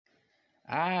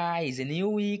It's a new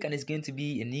week and it's going to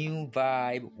be a new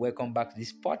vibe. Welcome back to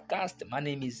this podcast. My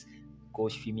name is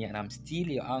Coach Fimi and I'm still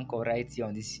your anchor right here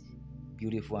on this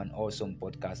beautiful and awesome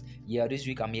podcast. This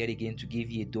week I'm here again to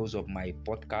give you a dose of my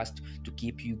podcast to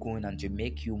keep you going and to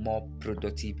make you more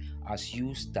productive as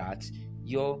you start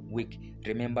your week.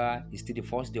 Remember, it's still the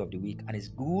first day of the week and it's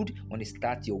good when you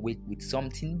start your week with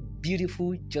something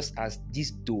beautiful, just as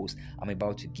this dose I'm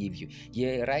about to give you.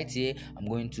 Right here I'm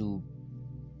going to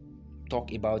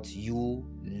talk about you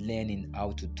learning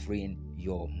how to train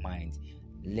your mind.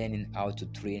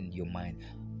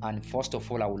 And first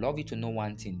of all, I would love you to know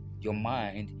one thing. Your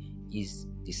mind is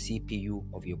the CPU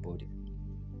of your body.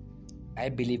 I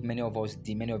believe many of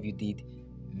you did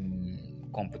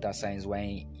computer science while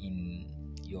in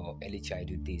your early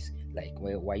childhood days, like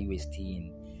while you were still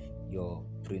in your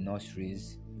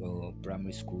pre-nurseries, your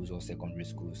primary schools or secondary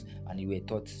schools, and you were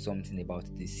taught something about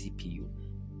the CPU,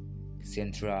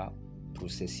 Central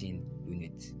Processing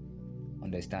Unit.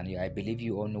 Understand? I believe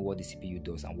you all know what the CPU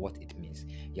does and what it means.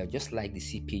 Just like the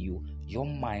CPU, your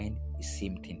mind is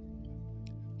same thing.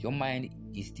 Your mind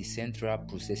is the central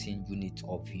processing unit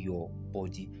of your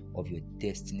body, of your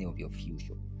destiny, of your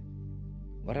future.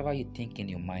 Whatever you think in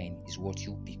your mind is what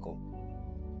you become.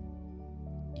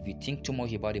 If you think too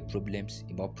much about problems,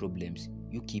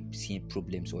 you keep seeing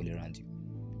problems all around you.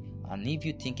 And if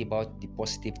you think about the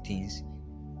positive things,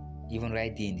 even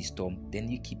right there in the storm, then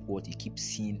you keep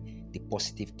seeing the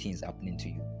positive things happening to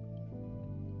you.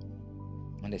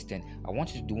 Understand? I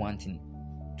want you to do one thing,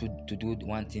 to do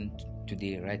one thing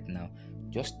today, right now.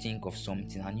 Just think of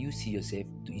something and you see yourself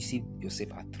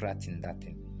attracting that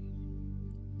thing.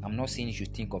 I'm not saying you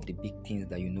should think of the big things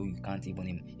that you can't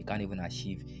even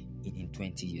achieve in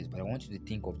 20 years, but I want you to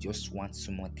think of just one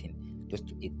small thing,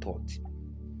 just a thought.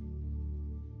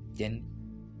 Then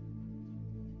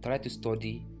try to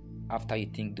study. After you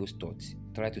think those thoughts,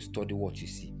 try to study what you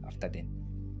see after them.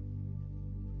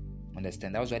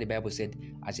 Understand? That was why the Bible said,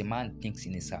 as a man thinks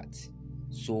in his heart,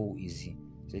 so is he.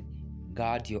 It said,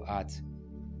 guard your heart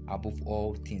above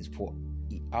all things, for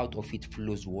out of it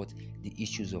flows what? The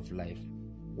issues of life.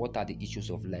 What are the issues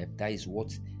of life? That is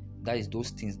those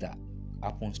things that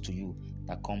happens to you,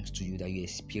 that comes to you, that you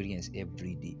experience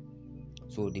every day.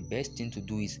 So the best thing to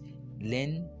do is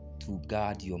learn to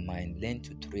guard your mind, learn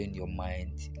to train your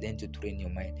mind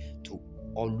to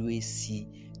always see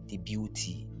the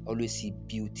beauty,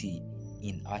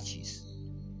 in ashes.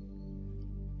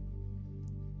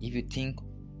 If you think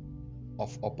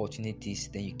of opportunities,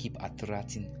 then you keep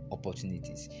attracting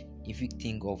opportunities. If you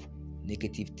think of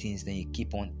negative things, then you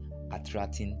keep on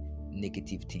attracting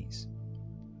negative things.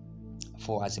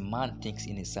 For as a man thinks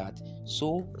in his heart,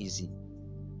 so is he.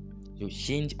 You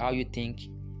change how you think,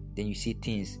 then you see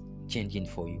things changing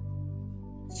for you.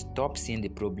 Stop seeing the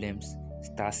problems,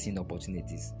 start seeing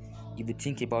opportunities. If you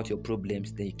think about your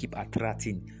problems, then you keep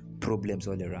attracting problems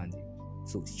all around you.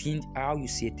 So change how you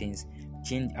see things,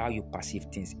 change how you perceive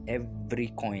things.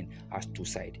 Every coin has two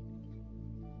sides.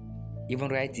 Even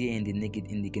right here in the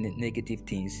negative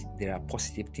things, there are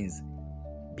positive things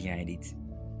behind it.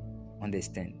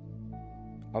 Understand?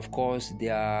 Of course,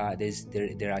 there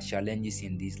are challenges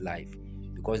in this life,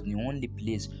 because the only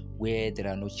place where there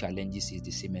are no challenges is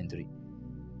the cemetery.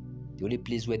 The only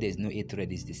place where there is no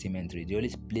hatred is the cemetery. The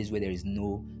only place where there is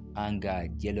no anger,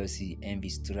 jealousy, envy,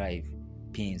 strife,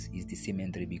 pains is the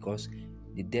cemetery, because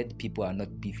the dead people are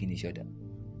not beefing each other.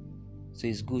 So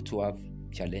it's good to have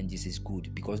challenges. It's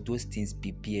good because those things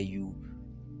prepare you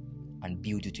and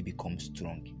build you to become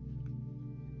strong.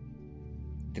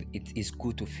 It is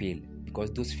good to fail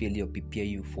because those failures prepare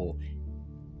you for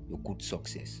your good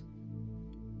success.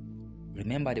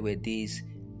 Remember, there were days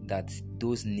that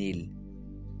those nails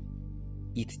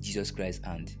hit Jesus Christ's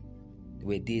hand. There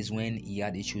were days when he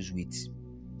had issues with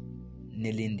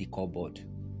nailing the cupboard.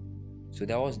 So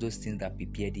that was those things that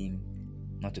prepared him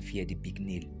not to fear the big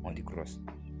nail on the cross.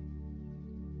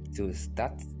 So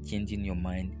start changing your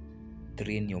mind,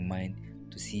 train your mind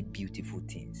to see beautiful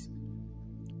things.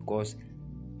 Because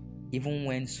even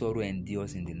when sorrow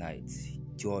endures in the night,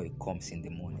 joy comes in the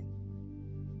morning.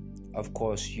 Of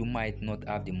course, you might not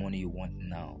have the money you want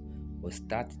now, but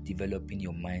start developing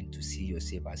your mind to see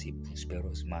yourself as a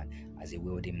prosperous man, as a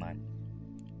wealthy man.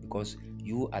 Because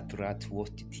you attract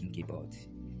what you think about.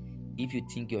 If you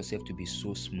think yourself to be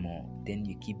so small, then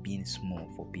you keep being small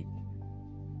for people.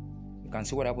 You can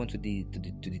see what happened to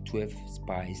the 12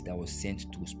 spies that was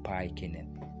sent to spy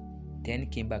Canaan. 10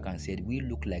 came back and said, we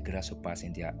look like grasshoppers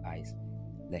in their eyes.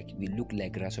 Like we look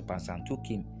like grasshoppers. And two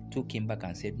came back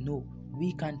and said, no,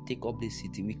 we can't take up the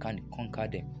city, we can't conquer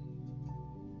them.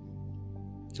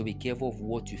 So be careful of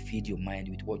what you feed your mind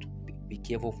with, what Be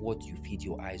careful of what you feed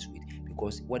your eyes with,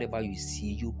 because whatever you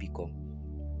see, you become.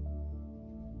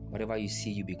 Whatever you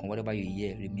see, you become. Whatever you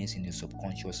hear remains in your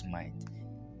subconscious mind,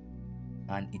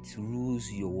 and it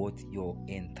rules your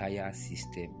entire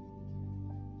system.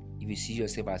 If you see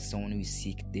yourself as someone who is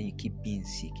sick, then you keep being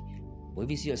sick. But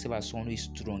if you see yourself as someone who is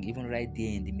strong, even right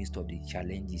there in the midst of the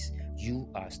challenges, you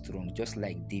are strong. Just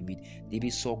like David.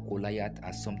 David saw Goliath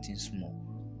as something small,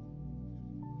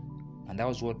 and that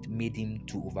was what made him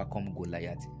to overcome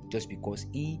Goliath, just because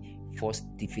he first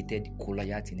defeated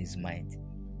Goliath in his mind.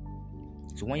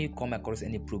 So when you come across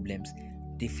any problems,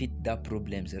 defeat that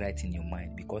problems right in your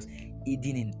mind, because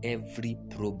hidden in every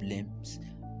problems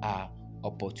are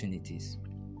opportunities.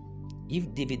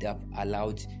 If David have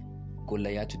allowed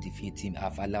Goliath to defeat him,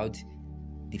 have allowed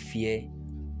the fear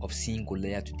of seeing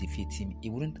Goliath to defeat him, he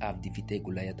wouldn't have defeated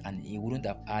Goliath, and he wouldn't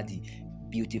have had the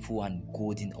beautiful and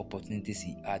golden opportunities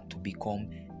he had to become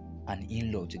an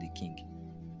in-law to the king.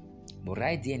 But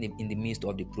right there in the midst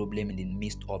of the problem, in the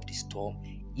midst of the storm,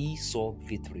 he saw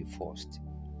victory first.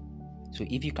 So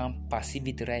if you can perceive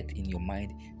it right in your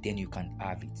mind, then you can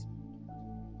have it.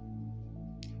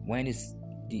 When it's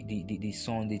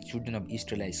the children of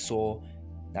Israel saw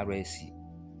that Red Sea,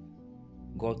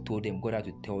 God had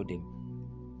to tell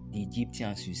them, the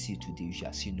Egyptians you see today, you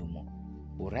shall see no more.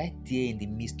 But right there in the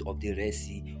midst of the Red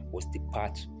Sea was the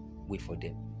pathway for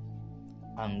them.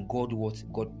 And God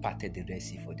parted the Red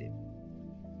Sea for them.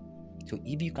 So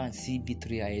if you can see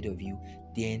victory ahead of you,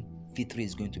 then victory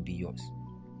is going to be yours.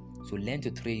 So learn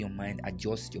to train your mind,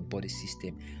 adjust your body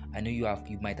system. I know you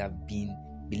might have been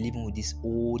believing with these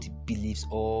old beliefs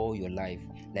all your life,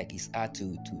 like it's hard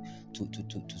to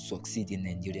succeed in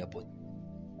Nigeria, but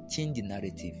change the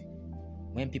narrative.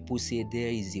 When people say there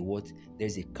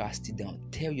is a casting down,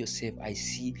 tell yourself, I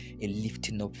see a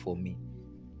lifting up for me.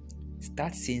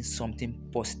 Start saying something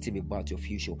positive about your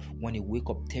future. When you wake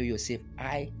up, tell yourself,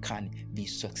 I can be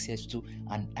successful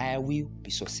and I will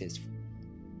be successful.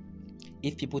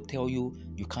 If people tell you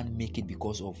you can't make it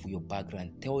because of your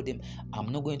background, tell them,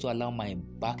 I'm not going to allow my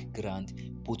background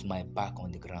put my back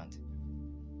on the ground.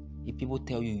 If people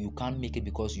tell you you can't make it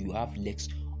because you have less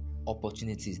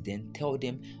opportunities, then tell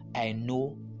them, I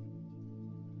know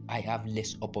I have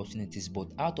less opportunities, but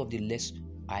out of the less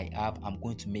I have, I'm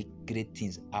going to make great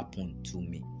things happen to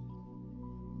me.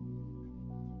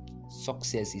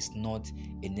 Success is not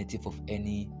a native of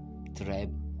any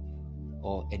tribe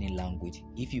or any language.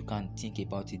 If you can think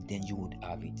about it, then you would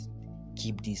have it.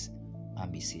 Keep this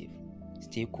and be safe.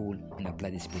 Stay cool and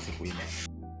apply this principle in life.